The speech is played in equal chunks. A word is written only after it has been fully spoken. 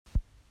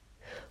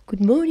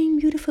Good morning,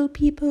 beautiful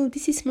people.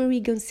 This is Marie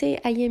Gonce.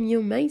 I am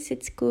your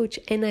mindset coach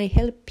and I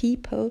help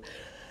people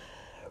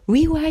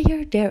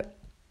rewire their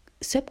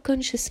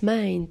subconscious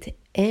mind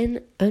and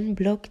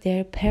unblock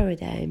their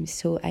paradigms.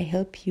 So I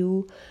help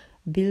you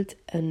build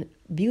a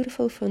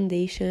beautiful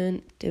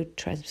foundation to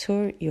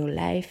transform your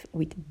life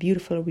with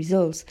beautiful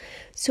results.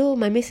 So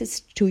my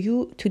message to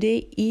you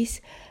today is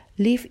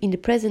live in the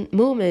present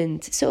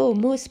moment. So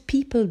most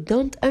people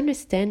don't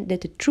understand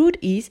that the truth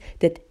is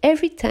that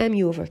every time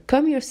you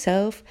overcome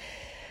yourself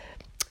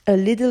a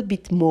little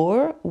bit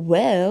more,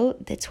 well,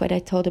 that's what I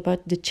thought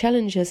about the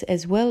challenges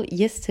as well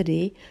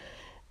yesterday.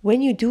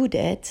 When you do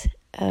that,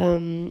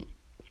 when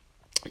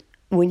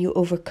you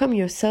overcome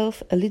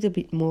yourself a little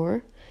bit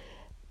more,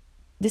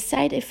 the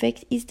side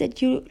effect is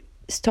that you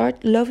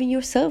start loving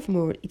yourself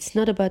more. It's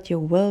not about your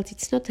wealth,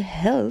 it's not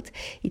health,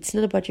 it's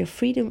not about your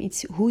freedom,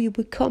 it's who you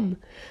become.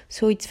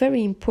 So it's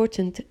very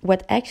important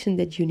what action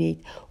that you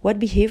need. What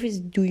behaviors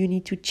do you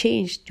need to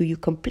change? Do you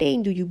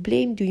complain? Do you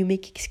blame? Do you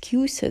make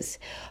excuses?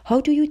 How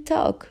do you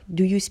talk?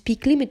 Do you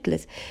speak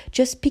limitless?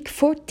 Just pick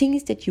 4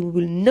 things that you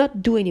will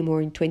not do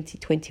anymore in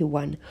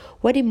 2021.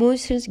 What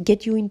emotions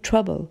get you in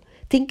trouble?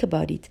 Think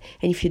about it.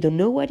 And if you don't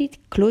know what it,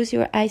 close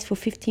your eyes for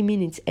 15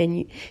 minutes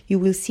and you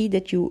will see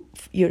that your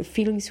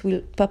feelings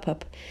will pop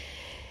up.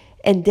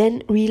 And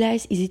then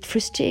realize, is it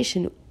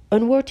frustration,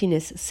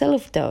 unworthiness,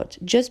 self-doubt?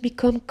 Just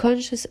become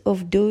conscious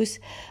of those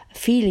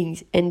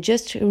feelings and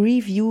just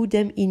review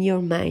them in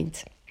your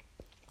mind.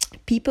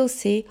 People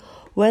say,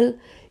 well,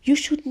 you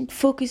shouldn't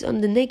focus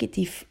on the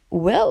negative.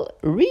 Well,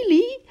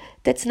 really?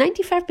 That's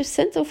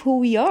 95% of who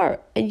we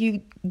are. And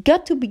you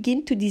got to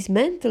begin to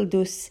dismantle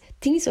those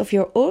things of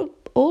your old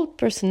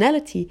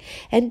personality,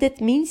 and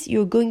that means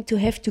you're going to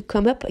have to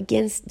come up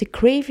against the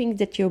craving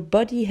that your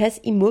body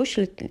has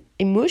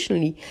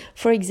emotionally.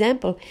 For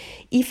example,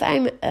 if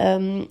I'm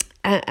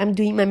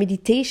doing my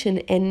meditation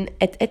and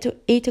at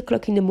 8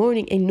 o'clock in the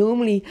morning and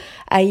normally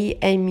I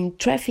am in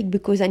traffic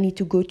because I need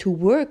to go to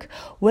work,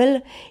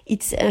 well,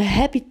 it's a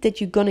habit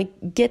that you're gonna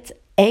get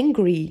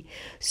angry.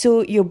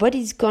 So your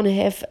body's gonna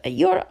have,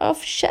 you're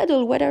off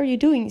schedule, what are you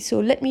doing? So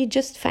let me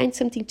just find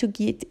something to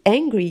get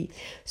angry.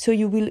 So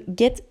you will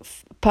get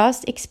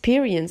past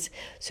experience.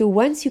 So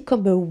once you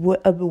come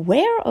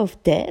aware of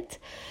that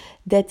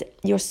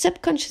your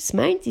subconscious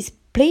mind is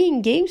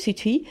playing games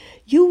with you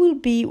will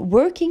be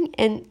working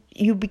and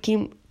you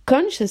become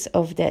conscious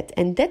of that.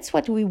 And that's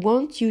what I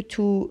want you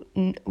to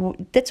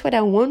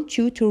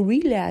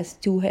realize,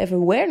 to have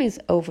awareness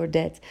over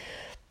that.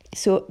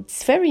 So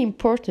it's very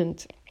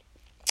important,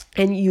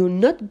 and you're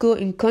not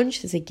going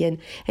conscious again.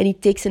 And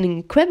it takes an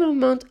incredible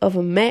amount of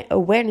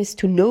awareness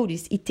to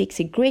notice. It takes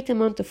a great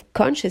amount of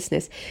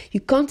consciousness. You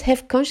can't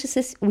have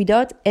consciousness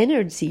without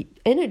energy.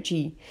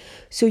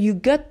 So you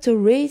got to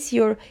raise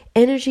your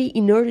energy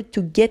in order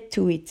to get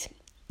to it.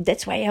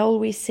 That's why I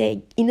always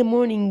say in the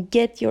morning,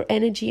 get your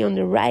energy on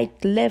the right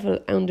level,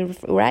 on the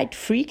right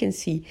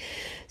frequency.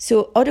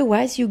 So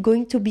otherwise you're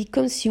going to be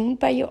consumed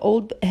by your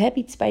old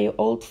habits, by your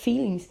old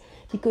feelings,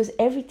 because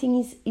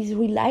everything is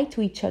related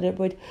to each other.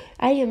 But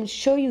I am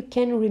sure you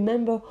can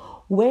remember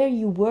where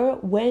you were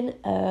when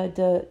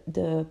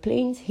the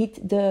planes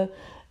hit the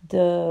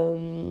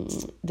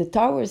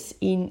towers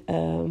in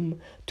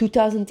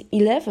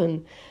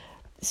 2011.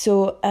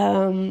 So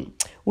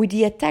with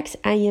the attacks,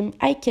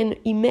 I can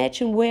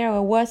imagine where I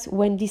was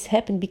when this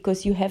happened,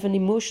 because you have an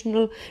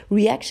emotional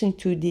reaction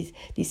to this.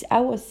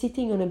 I was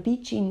sitting on a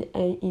beach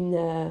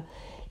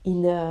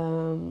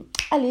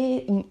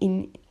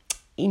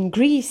in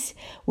Greece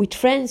with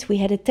friends. We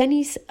had a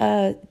tennis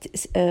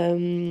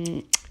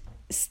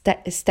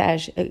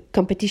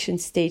competition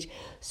stage.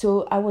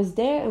 So I was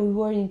there and we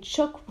were in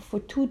shock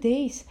for 2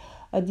 days.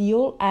 The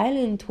whole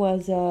island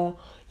was I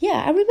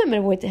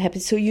remember what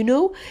happened. So you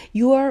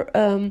are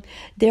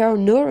there are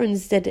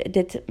neurons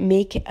that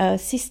make a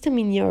system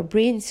in your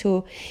brain.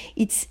 So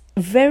it's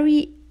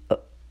very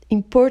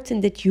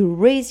important that you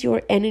raise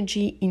your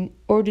energy in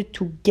order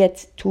to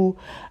get to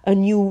a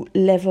new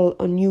level,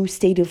 a new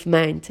state of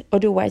mind.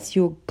 Otherwise,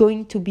 you're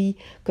going to be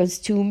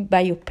consumed by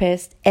your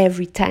past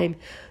every time.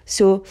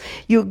 So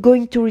you're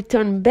going to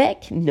return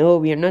back? No,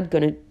 we are not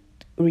going to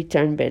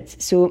return back.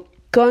 So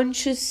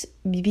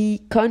be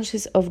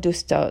conscious of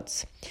those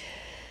thoughts.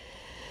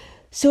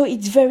 So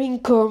it's very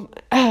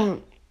important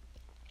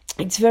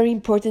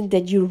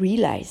that you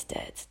realize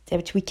that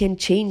we can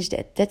change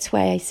that. That's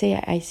why I say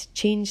I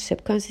change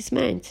subconscious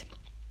mind.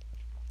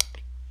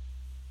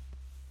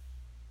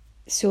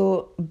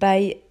 So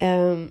I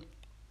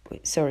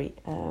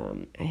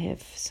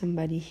have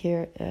somebody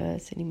here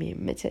sending me a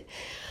message.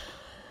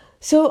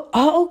 So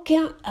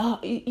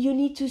you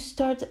need to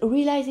start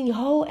realizing,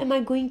 how am I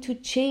going to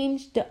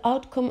change the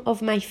outcome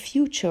of my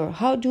future?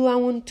 How do I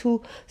want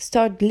to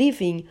start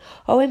living?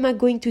 How am I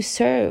going to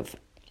serve?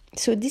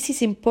 So this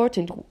is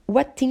important.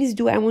 What things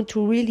do I want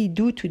to really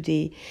do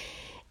today?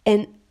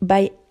 And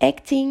by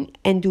acting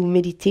and do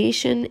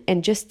meditation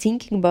and just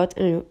thinking about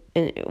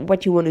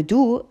what you want to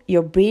do,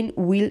 your brain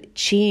will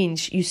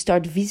change. You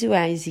start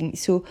visualizing,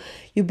 so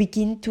you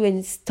begin to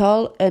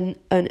install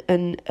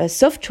a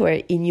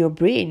software in your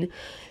brain.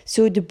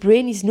 So the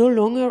brain is no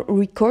longer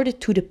recorded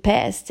to the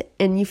past,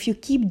 and if you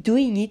keep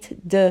doing it,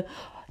 the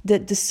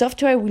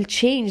software will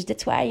change.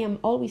 That's why I am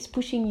always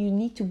pushing you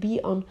need to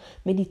be on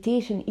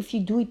meditation. If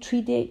you do it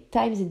 3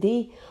 times a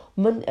day,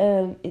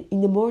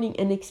 in the morning,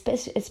 and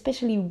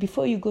especially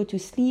before you go to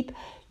sleep,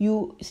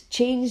 you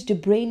change the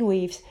brain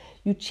waves.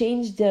 You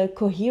change the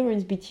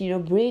coherence between your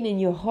brain and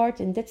your heart,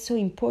 and that's so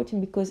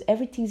important, because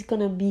everything's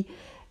gonna be,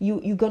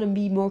 you're gonna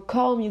be more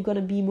calm, you're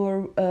gonna be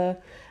more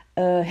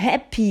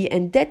happy,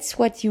 and that's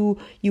what you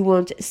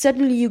want.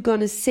 Suddenly you're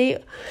gonna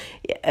say,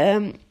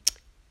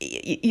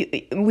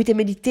 with a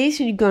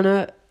meditation, you're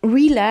gonna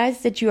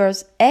realize that you are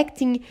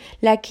acting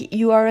like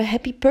you are a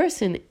happy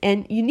person,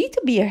 and you need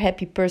to be a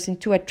happy person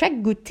to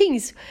attract good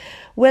things.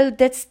 Well,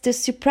 that's the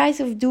surprise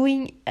of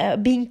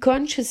being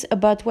conscious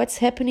about what's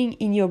happening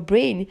in your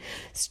brain.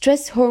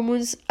 Stress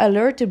hormones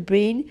alert the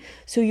brain,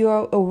 so you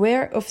are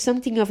aware of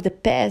something of the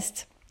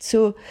past.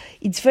 So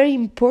it's very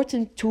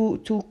important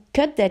to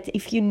cut that.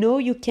 If you know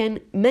you can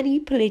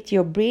manipulate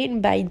your brain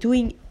by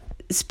doing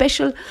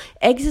special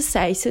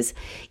exercises,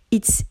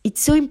 it's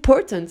so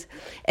important.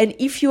 And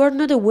if you are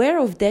not aware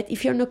of that,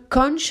 if you're not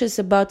conscious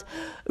about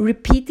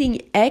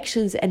repeating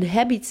actions and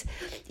habits,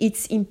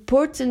 it's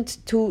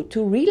important to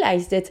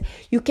realize that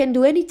you can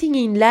do anything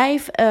in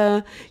life.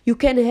 You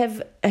can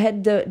have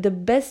had the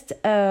best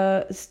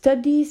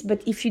studies,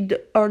 but if you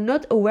are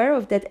not aware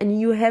of that, and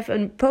you have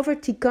a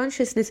poverty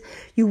consciousness,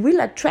 you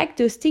will attract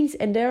those things.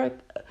 And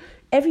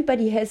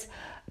everybody has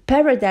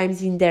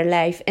paradigms in their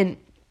life, and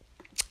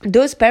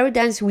those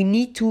paradigms, we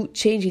need to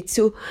change it.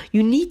 So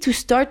you need to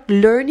start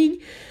learning.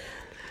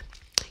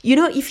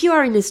 If you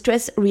are in a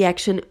stress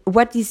reaction,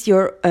 what is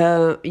your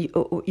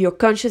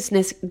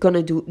consciousness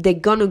gonna do? They're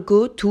gonna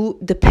go to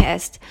the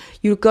past.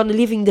 You're gonna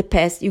live in the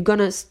past. You're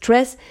gonna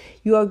stress.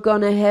 You are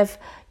gonna have,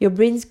 your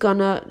brain's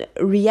gonna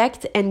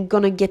react and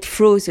gonna get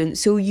frozen.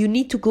 So you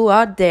need to go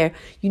out there.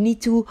 You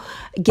need to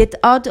get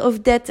out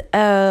of that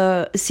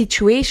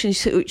situation.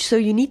 So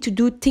you need to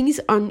do things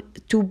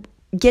to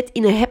get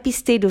in a happy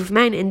state of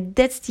mind, and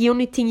that's the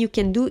only thing you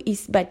can do,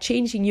 is by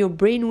changing your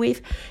brainwave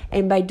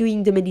and by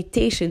doing the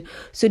meditation.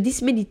 So this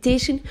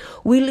meditation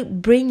will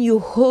bring you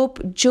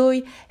hope,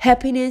 joy,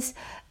 happess,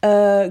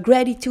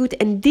 gratitude,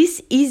 and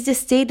this is the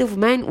state of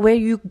mind where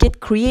you get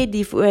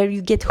creative, where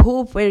you get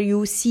hope, where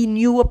you see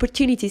new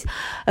opportunities.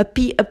 A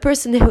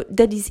person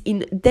that is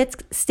in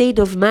that state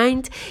of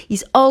mind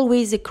is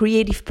always a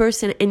creative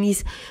person, and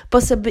is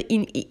possible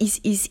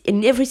is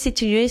in every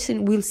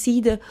situation will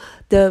see the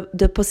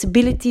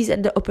possibilities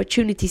and the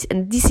opportunities.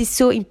 And this is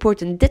so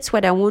important. That's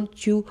what I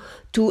want you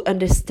to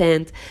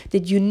understand,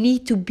 that you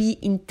need to be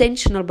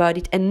intentional about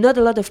it, and not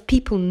a lot of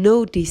people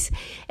know this.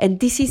 And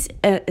this is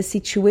a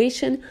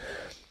situation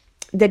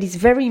that is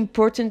very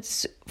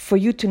important for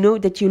you to know,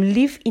 that you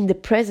live in the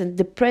present.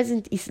 The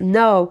present is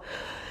now.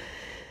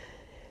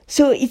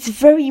 So it's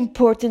very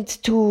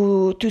important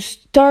to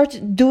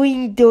start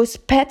doing those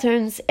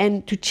patterns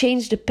and to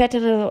change the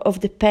pattern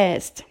of the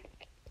past.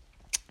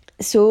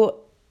 So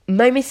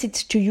my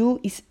message to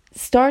you is,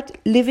 start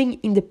living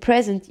in the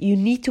present. You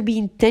need to be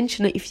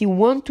intentional. If you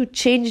want to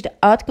change the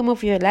outcome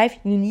of your life,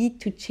 you need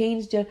to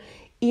change the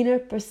inner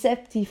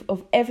perceptive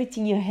of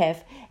everything you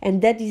have.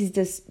 And that is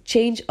the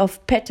change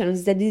of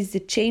patterns. That is the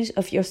change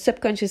of your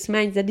subconscious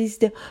mind. That is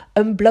the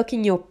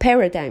unblocking your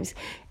paradigms.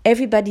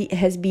 Everybody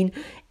has been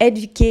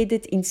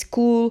educated in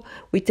school,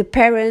 with the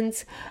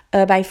parents,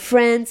 by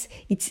friends.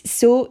 It's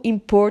so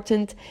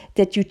important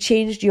that you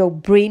change your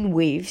brain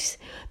waves,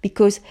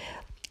 because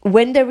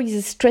when there is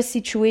a stress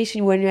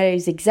situation, when there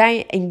is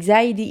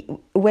anxiety,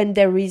 when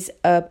there is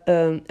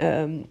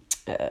a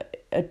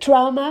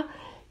trauma,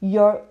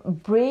 your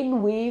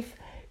brain wave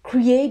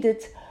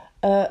created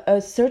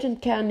a certain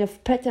kind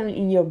of pattern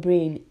in your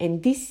brain.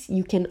 And this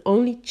you can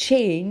only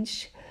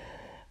change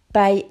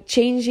by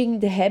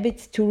changing the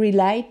habits to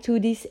rely to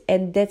this,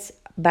 and that's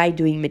by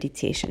doing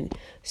meditation.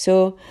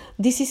 So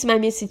this is my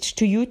message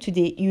to you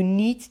today. You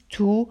need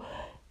to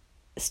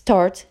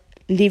start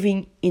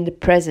living in the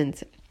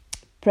present.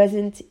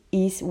 Present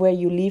is where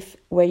you live,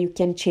 where you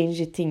can change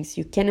the things.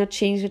 You cannot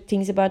change the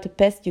things about the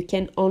past. You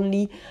can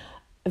only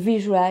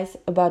visualize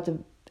about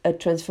a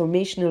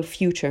transformational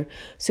future.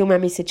 So my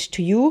message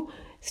to you,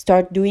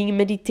 start doing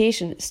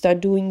meditation, start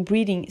doing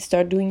breathing,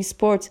 start doing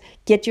sports.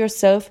 Get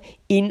yourself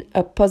in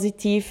a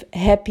positive,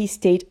 happy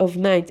state of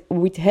mind.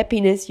 With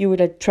happiness, you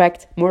will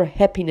attract more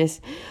happiness.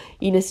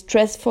 In a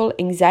stressful,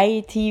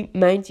 anxiety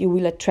mind, you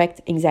will attract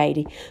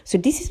anxiety. So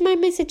this is my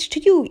message to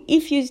you.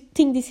 If you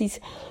think this is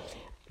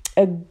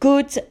a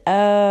good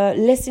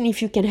lesson,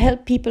 if you can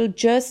help people,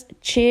 just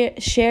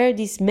share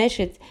this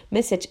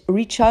message,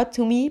 reach out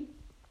to me,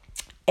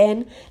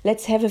 and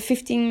let's have a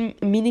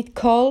 15-minute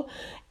call,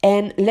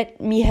 and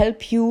let me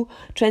help you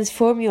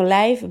transform your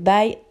life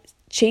by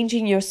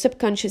changing your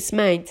subconscious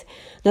mind.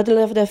 Not a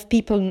lot of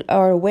people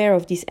are aware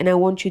of this, and I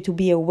want you to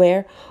be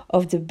aware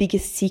of the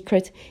biggest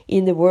secret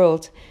in the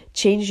world,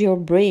 change your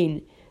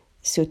brain.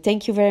 So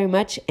thank you very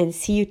much and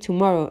see you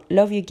tomorrow.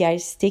 Love you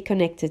guys. Stay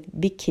connected.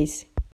 Big kiss.